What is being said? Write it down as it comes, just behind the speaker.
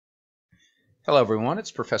Hello, everyone.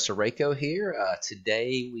 It's Professor Reiko here.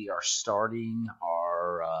 Today we are starting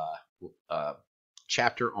our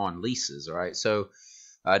chapter on leases. All right. So,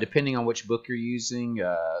 depending on which book you're using,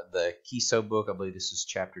 the Kiso book, I believe this is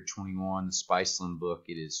chapter 21. The Spiceland book,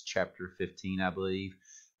 it is chapter 15, I believe.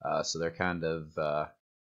 So they're kind of,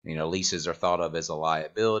 leases are thought of as a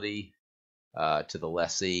liability to the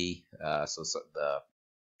lessee. So the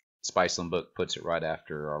Spiceland book puts it right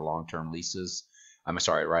after our long-term leases. I'm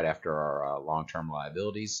sorry, right after our long-term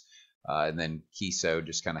liabilities. And then Kiso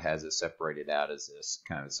just kind of has it separated out as this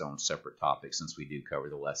kind of its own separate topic, since we do cover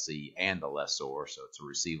the lessee and the lessor. So it's a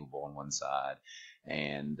receivable on one side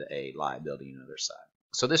and a liability on the other side.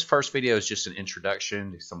 So this first video is just an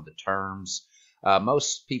introduction to some of the terms.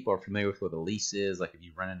 Most people are familiar with what a lease is. Like if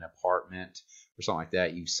you rent an apartment or something like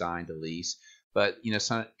that, you've signed a lease. But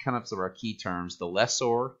some kind of some of our key terms: the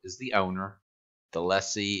lessor is the owner, the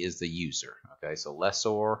lessee is the user. Okay, so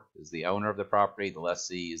lessor is the owner of the property, the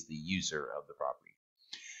lessee is the user of the property.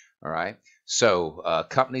 All right, so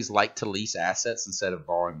companies like to lease assets instead of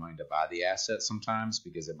borrowing money to buy the asset sometimes,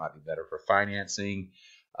 because it might be better for financing,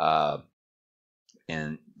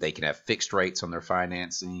 and they can have fixed rates on their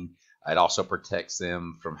financing. It also protects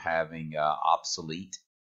them from having obsolete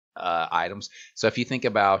items. So if you think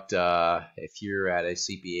about if you're at a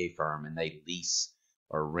CPA firm and they lease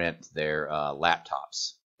or rent their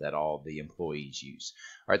laptops that all the employees use.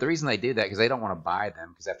 All right, the reason they do that is because they don't want to buy them,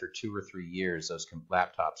 because after 2 or 3 years, those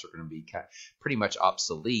laptops are going to be pretty much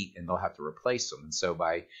obsolete and they'll have to replace them. And so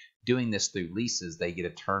by doing this through leases, they get to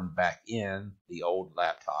turn back in the old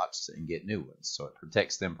laptops and get new ones. So it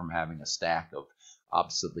protects them from having a stack of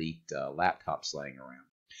obsolete laptops laying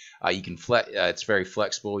around. You can it's very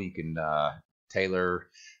flexible. You can tailor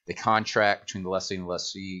the contract between the lessee and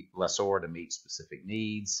lessor to meet specific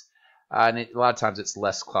needs. And a lot of times it's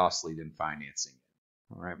less costly than financing.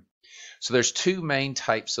 All right. So there's two main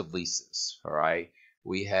types of leases. All right.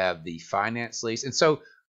 We have the finance lease. And so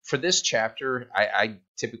for this chapter, I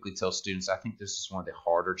typically tell students, I think this is one of the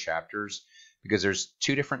harder chapters, because there's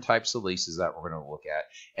two different types of leases that we're going to look at.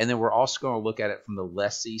 And then we're also going to look at it from the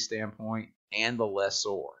lessee standpoint and the lessor.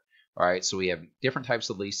 All right. So we have different types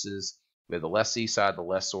of leases. We have the lessee side, the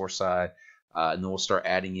lessor side, and then we'll start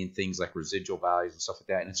adding in things like residual values and stuff like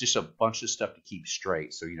that. And it's just a bunch of stuff to keep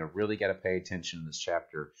straight. So, really got to pay attention in this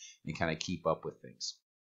chapter and kind of keep up with things.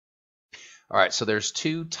 All right, so there's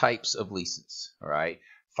two types of leases, all right,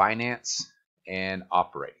 finance and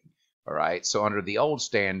operating. All right, so under the old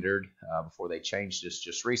standard, before they changed this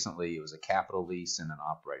just recently, it was a capital lease and an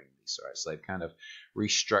operating lease. All right, so they've kind of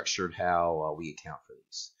restructured how we account for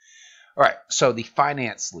these. All right, so the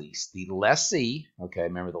finance lease, the lessee, okay,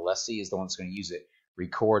 remember the lessee is the one that's going to use it,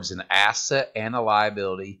 records an asset and a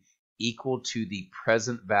liability equal to the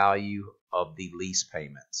present value of the lease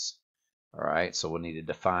payments. All right, so we'll need to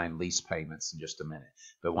define lease payments in just a minute.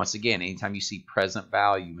 But once again, anytime you see present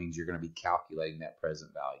value means you're going to be calculating that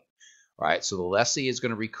present value. All right, so the lessee is going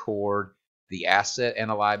to record the asset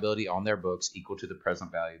and a liability on their books equal to the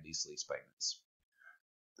present value of these lease payments.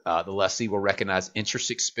 The lessee will recognize interest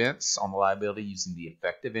expense on the liability using the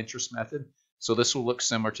effective interest method. So this will look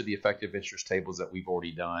similar to the effective interest tables that we've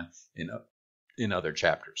already done in other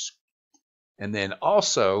chapters. And then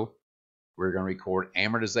also, we're going to record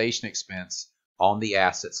amortization expense on the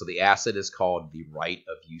asset. So the asset is called the right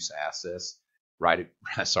of use assets, right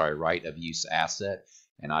of use asset,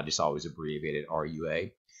 and I just always abbreviate it RUA.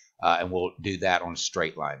 And we'll do that on a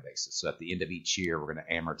straight line basis. So at the end of each year, we're going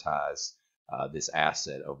to amortize this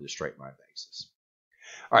asset over the straight line basis.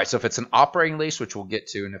 All right, so if it's an operating lease, which we'll get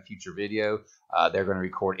to in a future video, they're going to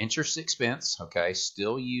record interest expense, okay,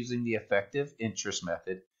 still using the effective interest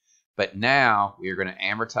method, but now we are going to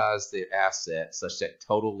amortize the asset such that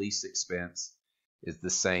total lease expense is the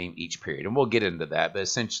same each period. And we'll get into that, but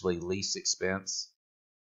essentially lease expense,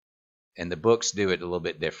 and the books do it a little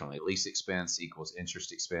bit differently. Lease expense equals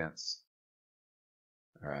interest expense.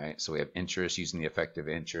 All right, so we have interest using the effective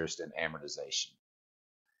interest and amortization.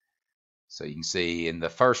 So you can see in the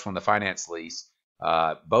first one, the finance lease,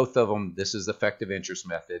 both of them, this is the effective interest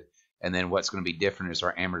method. And then what's going to be different is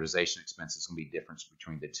our amortization expense is going to be difference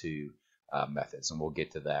between the two methods. And we'll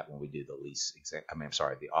get to that when we do the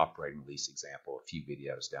the operating lease example a few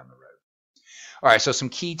videos down the road. All right, so some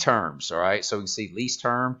key terms. All right, so we can see lease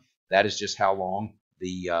term, that is just how long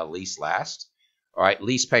the lease lasts. All right,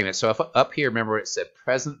 lease payments. So if up here, remember it said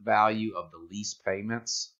present value of the lease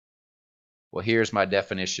payments. Well, here's my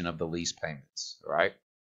definition of the lease payments. All right.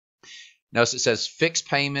 Notice it says fixed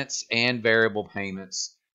payments and variable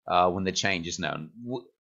payments when the change is known.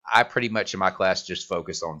 I pretty much in my class just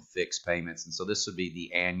focus on fixed payments. And so this would be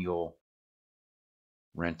the annual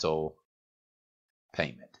rental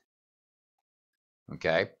payment.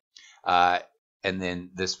 Okay. Uh, and then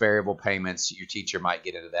this variable payments, your teacher might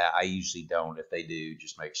get into that. I usually don't. If they do,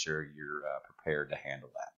 just make sure you're prepared to handle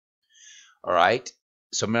that. All right.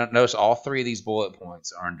 So notice all three of these bullet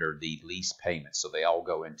points are under the lease payment, so they all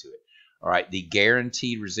go into it. All right. The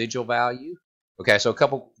guaranteed residual value. Okay. So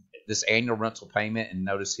this annual rental payment, and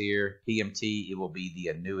notice here, PMT, it will be the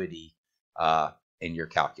annuity in your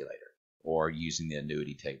calculator or using the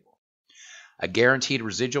annuity table. A guaranteed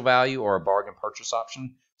residual value or a bargain purchase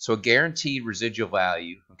option. So a guaranteed residual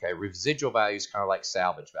value, okay, residual value is kind of like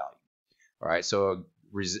salvage value. All right, so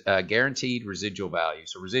a guaranteed residual value.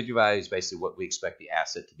 So residual value is basically what we expect the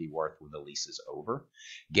asset to be worth when the lease is over.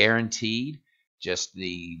 Guaranteed just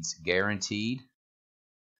needs guaranteed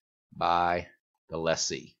by the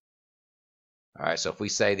lessee. All right, so if we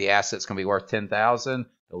say the asset's going to be worth $10,000,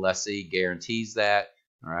 the lessee guarantees that.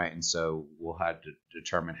 All right, and so we'll have to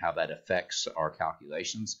determine how that affects our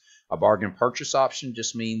calculations. A bargain purchase option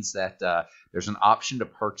just means that there's an option to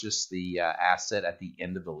purchase the asset at the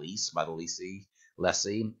end of the lease by the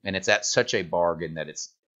lessee, and it's at such a bargain that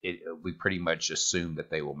we pretty much assume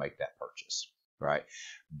that they will make that purchase. Right?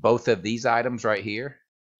 Both of these items right here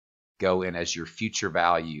go in as your future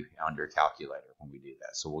value on your calculator when we do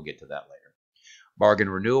that, so we'll get to that later. Bargain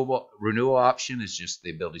renewal option is just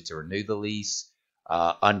the ability to renew the lease.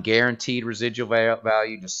 Unguaranteed residual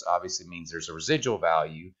value just obviously means there's a residual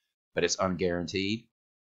value, but it's unguaranteed.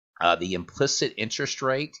 The implicit interest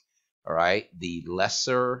rate, all right, the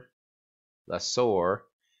lessor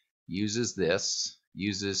uses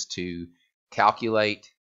to calculate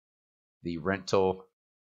the rental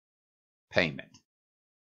payment.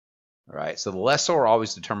 All right, so the lessor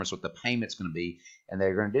always determines what the payment's going to be, and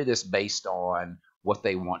they're going to do this based on what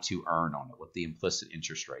they want to earn on it, what the implicit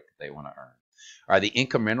interest rate that they want to earn. All right, the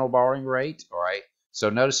incremental borrowing rate, all right, so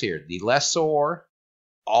notice here, the lessor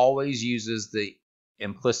always uses the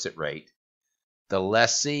implicit rate. The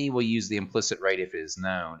lessee will use the implicit rate if it is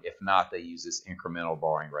known. If not, they use this incremental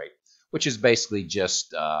borrowing rate, which is basically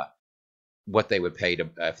just what they would pay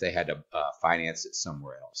if they had to finance it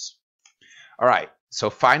somewhere else. All right,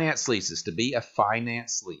 so finance leases. To be a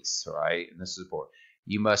finance lease, all right, and this is important,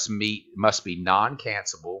 you must be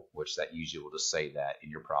non-cancelable, which that usually will just say that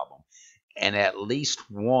in your problem, and at least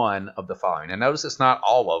one of the following. Now notice it's not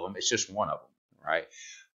all of them, it's just one of them, right?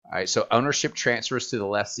 All right, so ownership transfers to the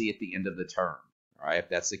lessee at the end of the term. All right, if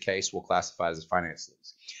that's the case, we'll classify it as a finance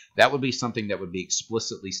lease. That would be something that would be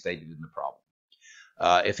explicitly stated in the problem.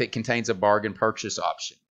 If it contains a bargain purchase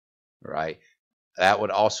option, right, that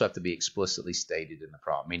would also have to be explicitly stated in the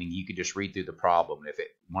problem, meaning you could just read through the problem. If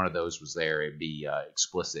one of those was there, it'd be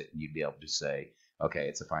explicit, and you'd be able to say, okay,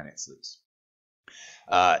 it's a finance lease.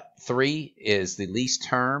 3 is the lease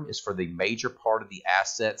term is for the major part of the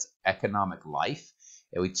asset's economic life,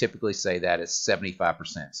 and we typically say that is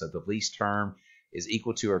 75%. So the lease term is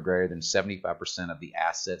equal to or greater than 75% of the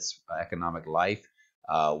asset's economic life.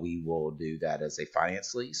 We will do that as a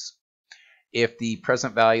finance lease. If the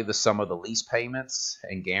present value of the sum of the lease payments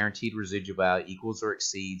and guaranteed residual value equals or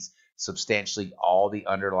exceeds substantially all the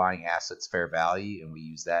underlying assets' fair value, and we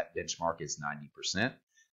use that benchmark as 90%,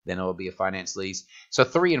 then it will be a finance lease. So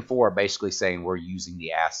 3 and 4 are basically saying we're using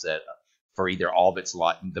the asset for either all of its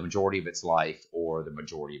life, the majority of its life, or the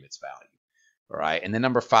majority of its value. All right, and then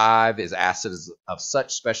number 5 is assets of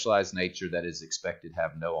such specialized nature that is expected to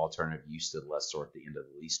have no alternative use to the lessor at the end of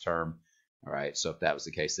the lease term. All right, so if that was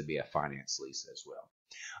the case, it'd be a finance lease as well.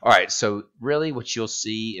 All right, so really what you'll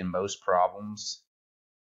see in most problems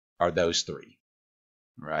are those 3,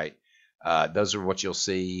 right? Those are what you'll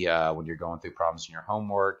see when you're going through problems in your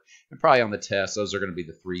homework, and probably on the test. Those are going to be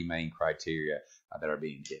the 3 main criteria that are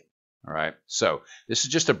being hit. All right, so this is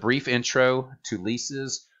just a brief intro to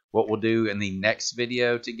leases. What we'll do in the next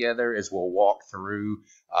video together is we'll walk through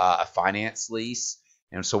a finance lease.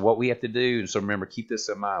 And so what we have to do, and so remember, keep this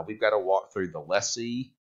in mind, we've got to walk through the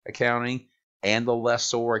lessee accounting and the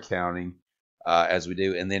lessor accounting as we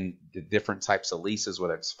do, and then the different types of leases,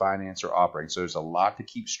 whether it's finance or operating. So there's a lot to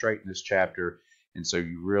keep straight in this chapter, and so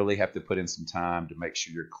you really have to put in some time to make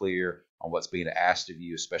sure you're clear on what's being asked of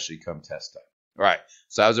you, especially come test time. All right,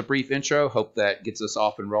 so that was a brief intro. Hope that gets us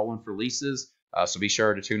off and rolling for leases. So be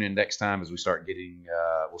sure to tune in next time as we start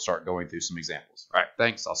we'll start going through some examples. All right,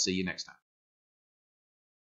 thanks. I'll see you next time.